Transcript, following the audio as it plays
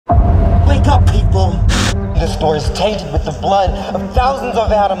up, people? This floor is tainted with the blood of thousands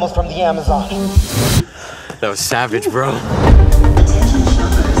of animals from the Amazon. That was savage, bro.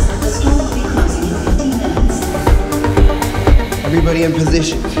 Everybody in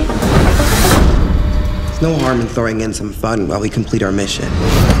position. There's no harm in throwing in some fun while we complete our mission.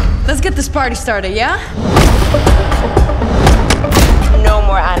 Let's get this party started, yeah? No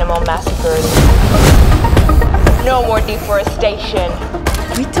more animal massacres. No more deforestation.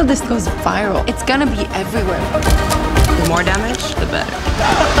 Wait till this goes viral. It's gonna be everywhere. The more damage, the better.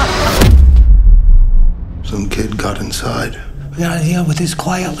 Some kid got inside. We gotta deal with this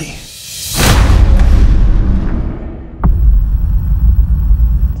quietly.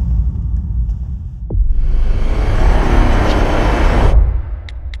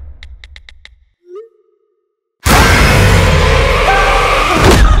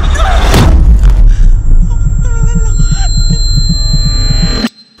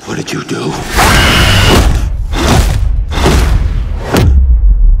 What did you do?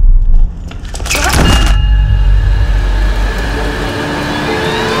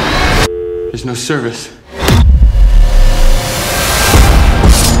 There's no service.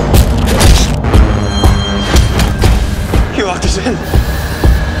 He locked us in.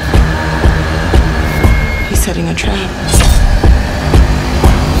 He's setting a trap.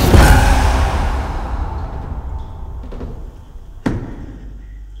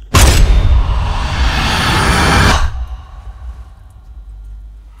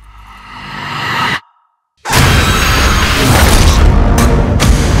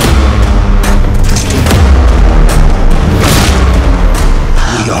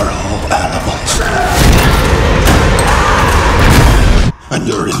 We are all animals. And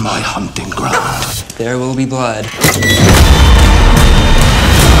you're in my hunting ground. There will be blood.